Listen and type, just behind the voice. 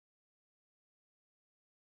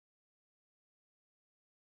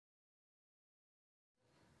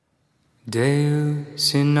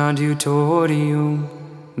Deus in Adjutorium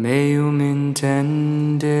meum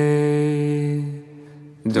intende,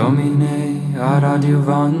 Domine ad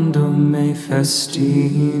adiuvandum me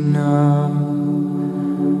festina.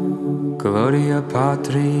 Gloria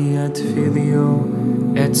Patri et Filio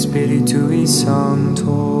et Spiritui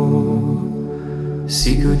Sancto,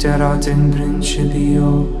 sicut erat in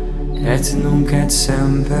principio et nunc et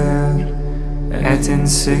semper et in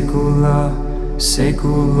saecula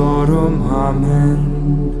saeculorum. Amen.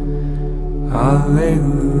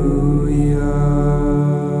 Alleluia.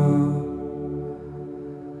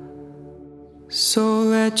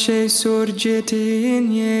 Sol Ecce surgit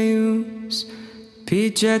Igneus,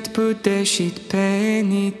 piget pudecit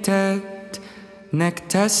penitet, nec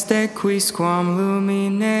teste quisquam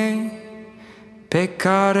lumine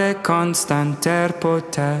peccare constanter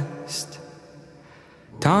potest.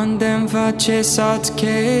 Tandem faces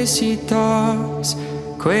adquesitas,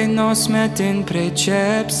 que nos met in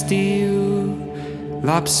precepts Diu,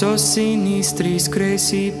 lapsos sinistris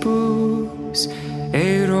crescibus,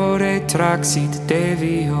 errore traxit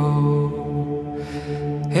devio.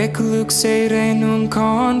 Ec lux renum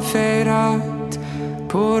conferat,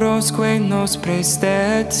 porosque nos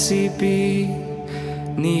prestet sibi,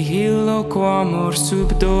 nihilo quamur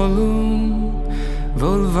sub dolum,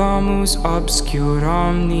 volvamus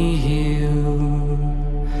obscuram nihil.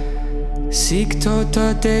 Sic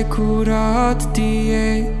tota decurat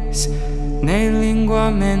dies, ne lingua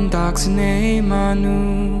mendax ne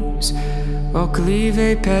manus,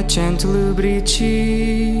 occlive pecent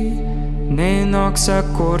lubrici, ne noxa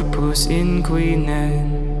corpus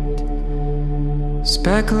inquinent.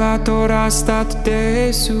 Speclator astat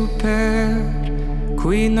de super,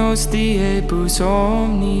 qui nos diebus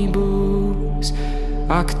omnibus,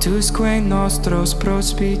 actusque nostros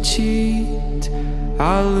prospicit,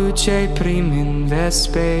 a luce primin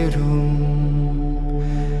vesperum.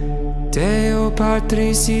 Deo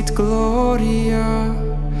Patris sit gloria,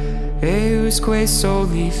 eusque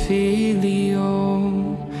soli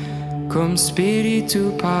Filio, cum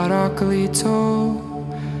Spiritu Paraclito,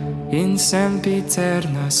 in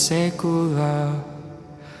sempiterna saecula.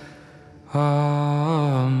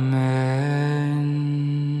 Amen.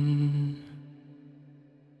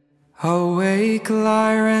 Awake,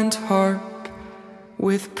 lyre and harp,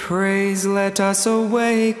 with praise let us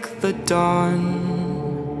awake the dawn.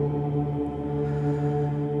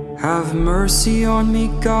 Have mercy on me,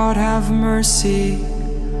 God, have mercy,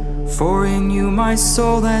 for in you my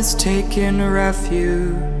soul has taken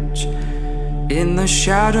refuge. In the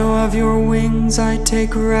shadow of your wings I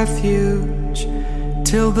take refuge,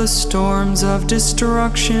 till the storms of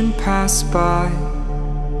destruction pass by.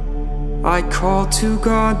 I call to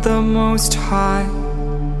God the Most High,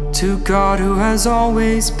 to God who has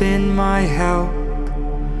always been my help.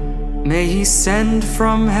 May He send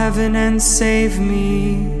from heaven and save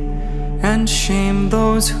me, and shame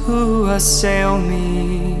those who assail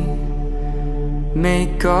me. May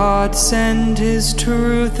God send His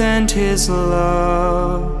truth and His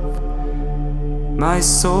love. My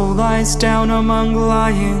soul lies down among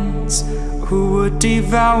lions, who would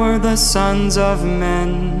devour the sons of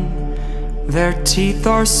men. Their teeth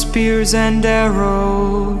are spears and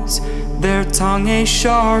arrows, their tongue a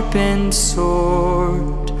sharpened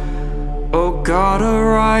sword. O God,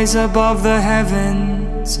 arise above the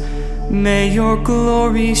heavens, may your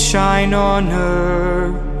glory shine on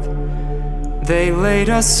earth. They laid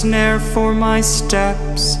a snare for my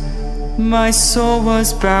steps, my soul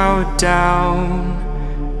was bowed down.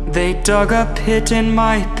 They dug a pit in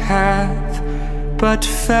my path, but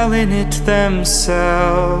fell in it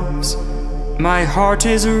themselves. My heart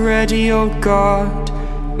is ready, O God,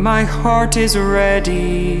 my heart is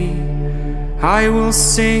ready. I will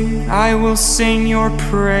sing your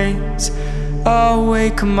praise.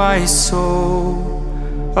 Awake my soul,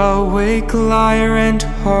 awake lyre and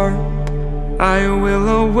harp, I will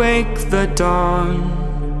awake the dawn.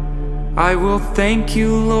 I will thank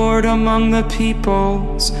you, Lord, among the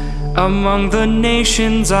peoples, among the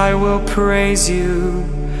nations I will praise you.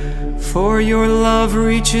 For your love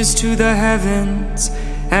reaches to the heavens,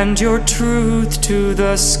 and your truth to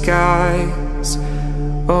the skies.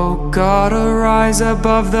 O God, arise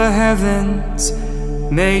above the heavens,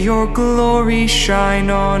 may your glory shine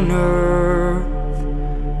on earth.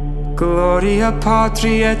 Gloria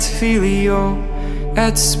Patri et Filio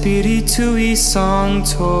et Spiritui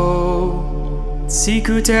Sancto,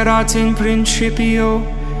 sicut erat in principio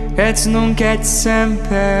et nunc et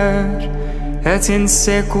semper et in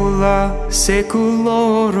saecula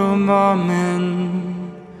saeculorum.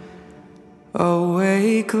 Amen.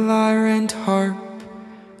 Awake, lyre and harp,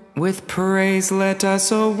 With praise let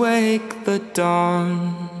us awake the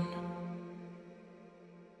dawn.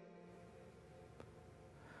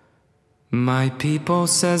 My people,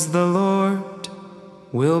 says the Lord,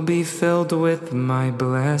 will be filled with my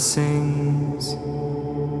blessings.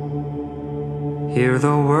 Hear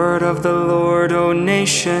the word of the Lord, O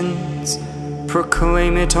nations.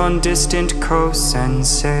 Proclaim it on distant coasts and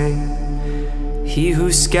say, He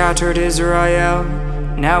who scattered Israel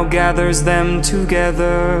now gathers them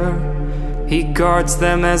together. He guards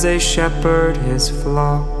them as a shepherd his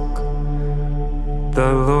flock.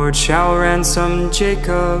 The Lord shall ransom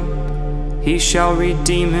Jacob. He shall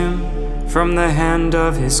redeem him from the hand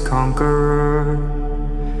of his conqueror.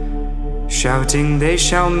 Shouting, they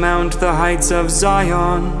shall mount the heights of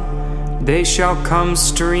Zion. They shall come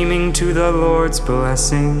streaming to the Lord's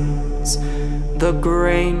blessings. The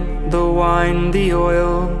grain, the wine, the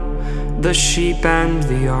oil, the sheep and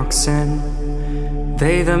the oxen.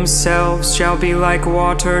 They themselves shall be like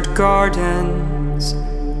watered gardens.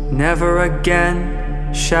 Never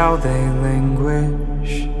again shall they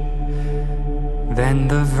languish. Then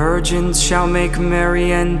the virgins shall make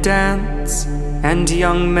merry and dance, and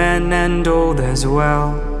young men and old as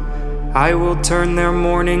well. I will turn their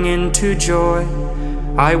mourning into joy.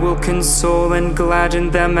 I will console and gladden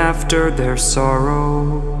them after their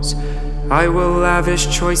sorrows. I will lavish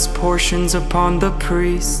choice portions upon the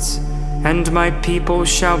priests, and my people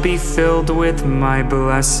shall be filled with my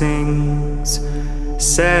blessings,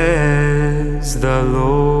 says the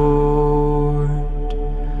Lord.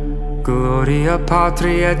 Gloria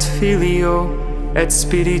Patri et Filio et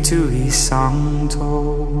Spiritui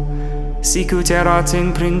Sancto, sicut erat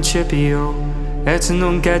in principio, et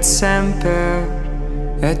nunc et semper,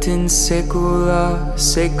 et in saecula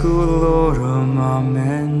saeculorum.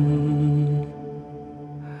 Amen.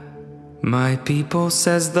 My people,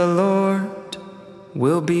 says the Lord,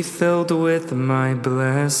 will be filled with my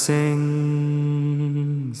blessings.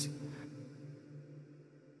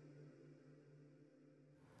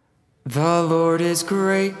 The Lord is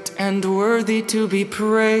great and worthy to be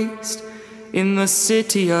praised in the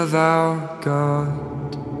city of our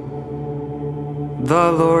God.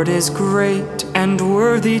 The Lord is great and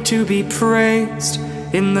worthy to be praised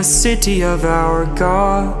in the city of our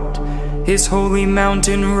God. His holy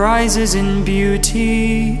mountain rises in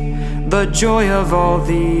beauty, the joy of all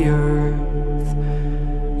the earth.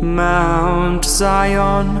 Mount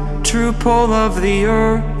Zion, true pole of the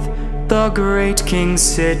earth, the great King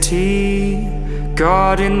city,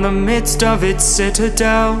 God in the midst of its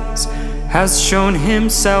citadels, has shown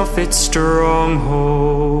himself its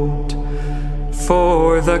stronghold.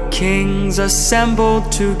 For the kings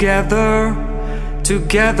assembled together,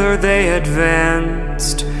 together they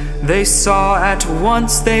advanced. They saw at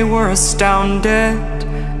once, they were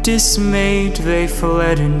astounded, dismayed they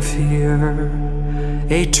fled in fear.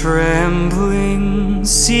 A trembling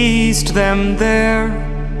seized them there,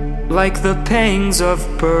 like the pangs of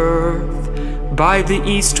birth. By the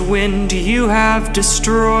east wind you have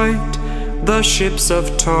destroyed the ships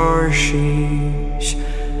of Tarshish.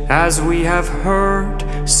 As we have heard,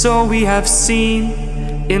 so we have seen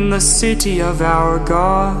in the city of our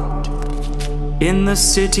God, in the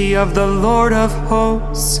city of the Lord of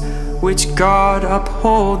hosts, which God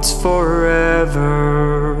upholds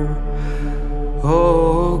forever.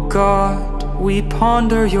 O God, we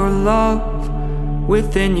ponder your love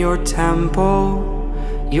within your temple.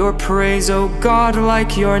 Your praise, O God,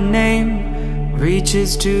 like your name,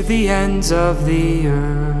 reaches to the ends of the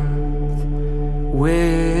earth.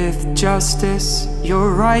 With justice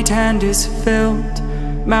your right hand is filled.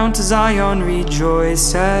 Mount Zion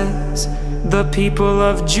rejoices. The people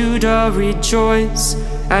of Judah rejoice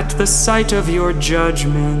at the sight of your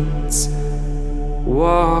judgments.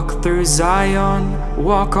 Walk through Zion,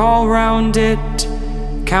 walk all round it.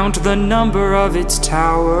 Count the number of its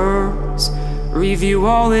towers, review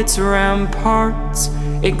all its ramparts,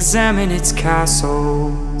 examine its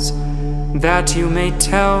castles, that you may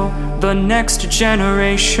tell the next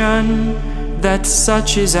generation that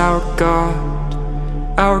such is our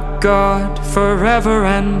God forever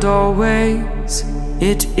and always.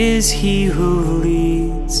 It is He who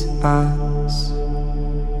leads us.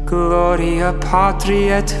 Gloria Patri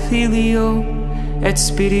et Filio et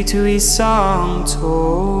Spiritui Sancto,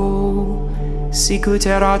 sicut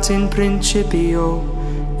erat in principio,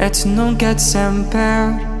 et nunc et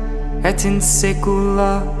semper, et in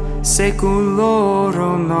saecula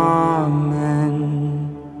saeculorum. Amen.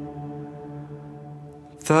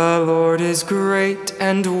 The Lord is great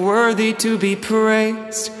and worthy to be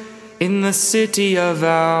praised in the city of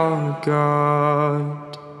our God.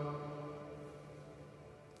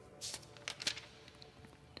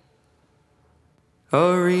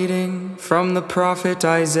 A reading from the prophet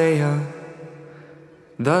Isaiah.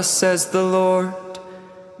 Thus says the Lord,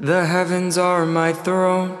 the heavens are my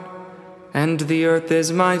throne, and the earth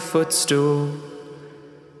is my footstool.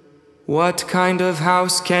 What kind of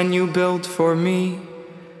house can you build for me?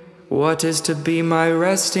 What is to be my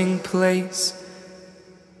resting place?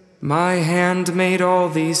 My hand made all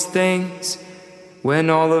these things, when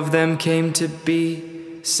all of them came to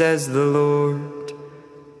be, says the Lord.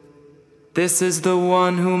 This is the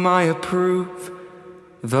one whom I approve,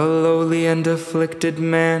 the lowly and afflicted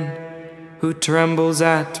man, who trembles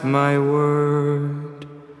at my word.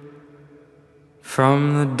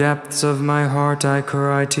 From the depths of my heart I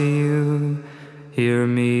cry to you, hear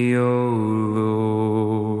me, O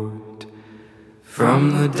Lord.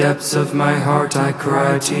 From the depths of my heart I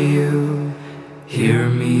cry to you, hear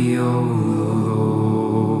me, O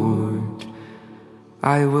Lord.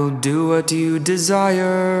 I will do what you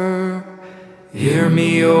desire, hear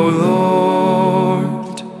me, O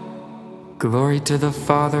Lord. Glory to the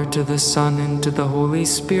Father, to the Son, and to the Holy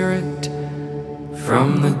Spirit.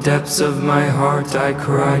 From the depths of my heart I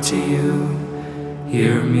cry to you,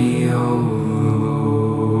 hear me, O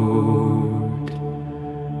Lord.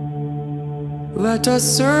 Let us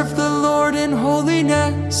serve the Lord in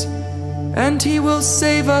holiness, and He will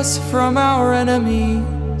save us from our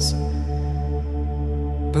enemies.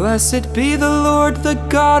 Blessed be the Lord, the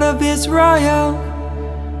God of Israel.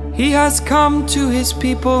 He has come to His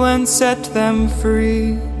people and set them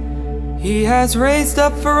free. He has raised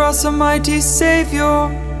up for us a mighty Savior,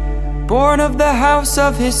 born of the house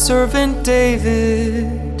of His servant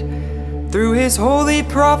David. Through His holy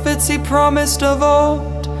prophets He promised of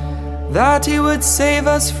old that He would save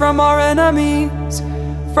us from our enemies,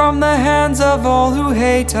 from the hands of all who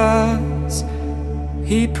hate us.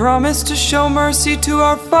 He promised to show mercy to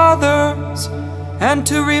our fathers and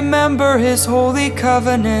to remember His holy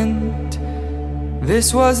covenant.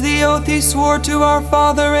 This was the oath He swore to our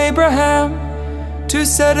father Abraham, to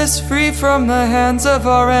set us free from the hands of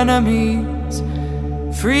our enemies,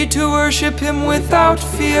 free to worship Him without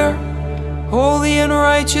fear, holy and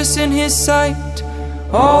righteous in His sight,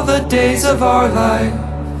 all the days of our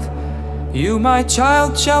life. You, my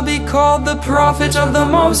child, shall be called the prophet of the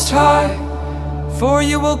Most High, for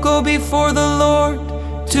you will go before the Lord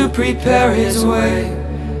to prepare His way,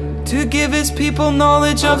 to give His people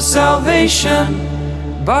knowledge of salvation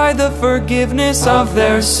by the forgiveness of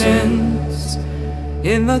their sins.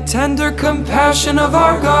 In the tender compassion of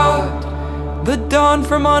our God, the dawn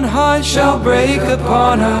from on high shall break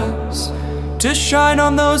upon us, to shine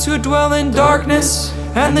on those who dwell in darkness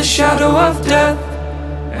and the shadow of death,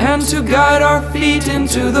 and to guide our feet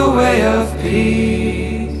into the way of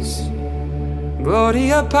peace.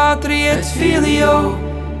 Gloria Patri et Filio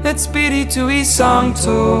et Spiritui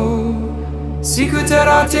Sancto, sicut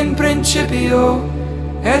erat in principio,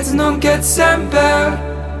 et nunc et semper,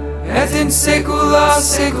 et in saecula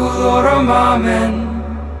saeculorum. Amen.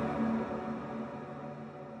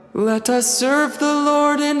 Let us serve the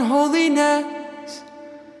Lord in holiness,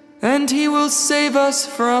 and He will save us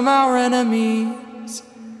from our enemies.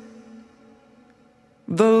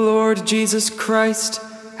 The Lord Jesus Christ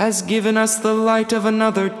has given us the light of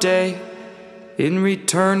another day. In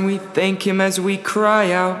return we thank Him as we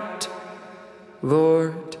cry out,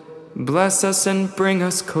 Lord, bless us and bring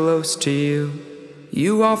us close to you.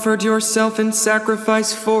 You offered yourself in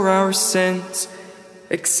sacrifice for our sins.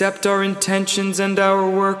 Accept our intentions and our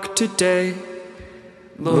work today.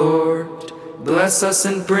 Lord, bless us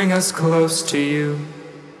and bring us close to you.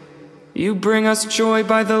 You bring us joy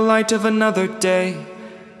by the light of another day.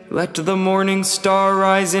 Let the morning star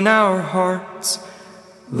rise in our hearts.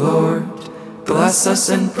 Lord, bless us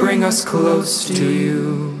and bring us close to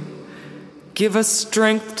you. Give us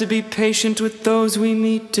strength to be patient with those we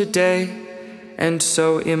meet today, and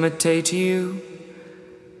so imitate you.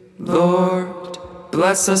 Lord,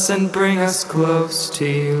 bless us and bring us close to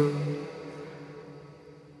you.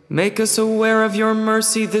 Make us aware of your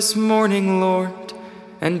mercy this morning, Lord,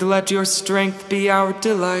 and let your strength be our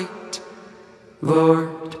delight.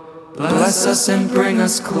 Lord, bless us and bring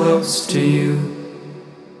us close to you.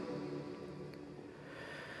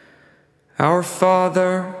 Our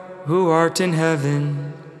Father, who art in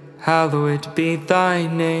heaven, hallowed be thy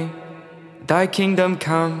name. Thy kingdom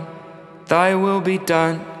come, thy will be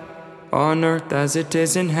done, on earth as it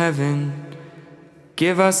is in heaven.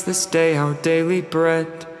 Give us this day our daily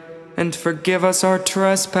bread, and forgive us our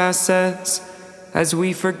trespasses, as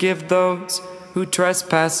we forgive those who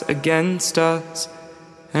trespass against us.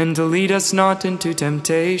 And lead us not into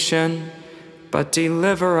temptation, but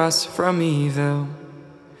deliver us from evil.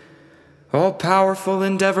 All-powerful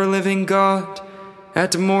and ever-living God,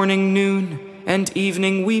 At morning, noon, and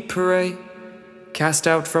evening we pray. Cast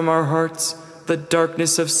out from our hearts the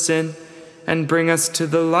darkness of sin, and bring us to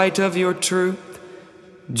the light of your truth.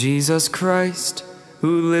 Jesus Christ,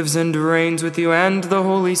 who lives and reigns with you and the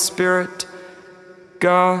Holy Spirit,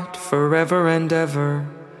 God, forever and ever.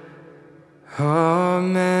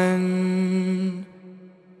 Amen.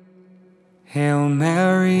 Hail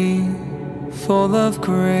Mary, full of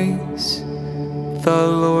grace, the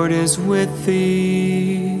Lord is with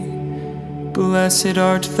thee. Blessed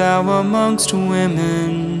art thou amongst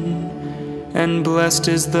women, and blessed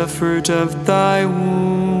is the fruit of thy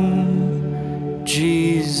womb,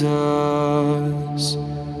 Jesus.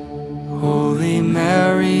 Holy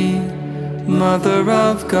Mary, Mother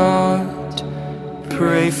of God,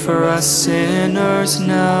 pray for us sinners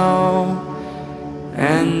now,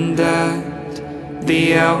 and at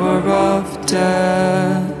the hour of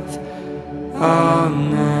death.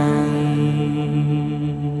 Amen.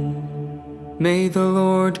 May the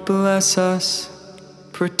Lord bless us,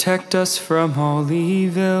 protect us from all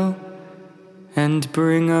evil, and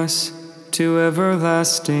bring us to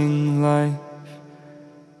everlasting life.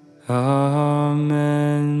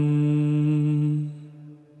 Amen.